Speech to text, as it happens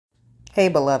Hey,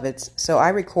 beloveds. So I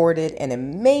recorded an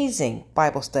amazing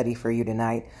Bible study for you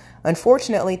tonight.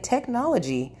 Unfortunately,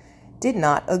 technology did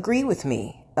not agree with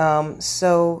me.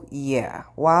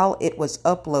 While it was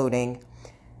uploading,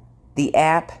 the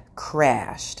app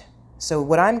crashed. So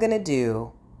what I'm going to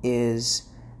do is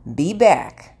be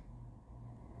back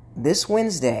this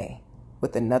Wednesday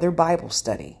with another Bible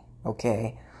study,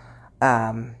 okay?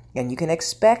 And you can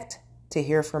expect to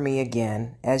hear from me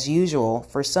again, as usual,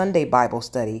 for Sunday Bible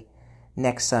study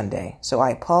next Sunday. So I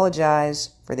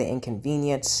apologize for the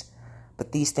inconvenience,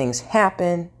 but these things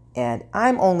happen, and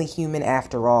I'm only human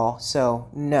after all. So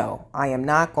no, I am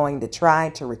not going to try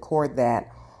to record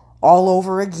that all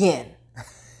over again.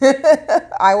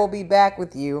 I will be back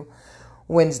with you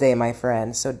Wednesday, my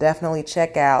friends. So definitely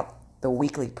check out the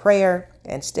weekly prayer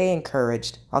and stay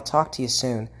encouraged. I'll talk to you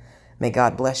soon. May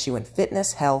God bless you in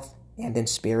fitness, health, and in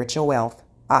spiritual wealth.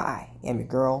 I am your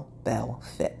girl, Belle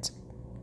Fit.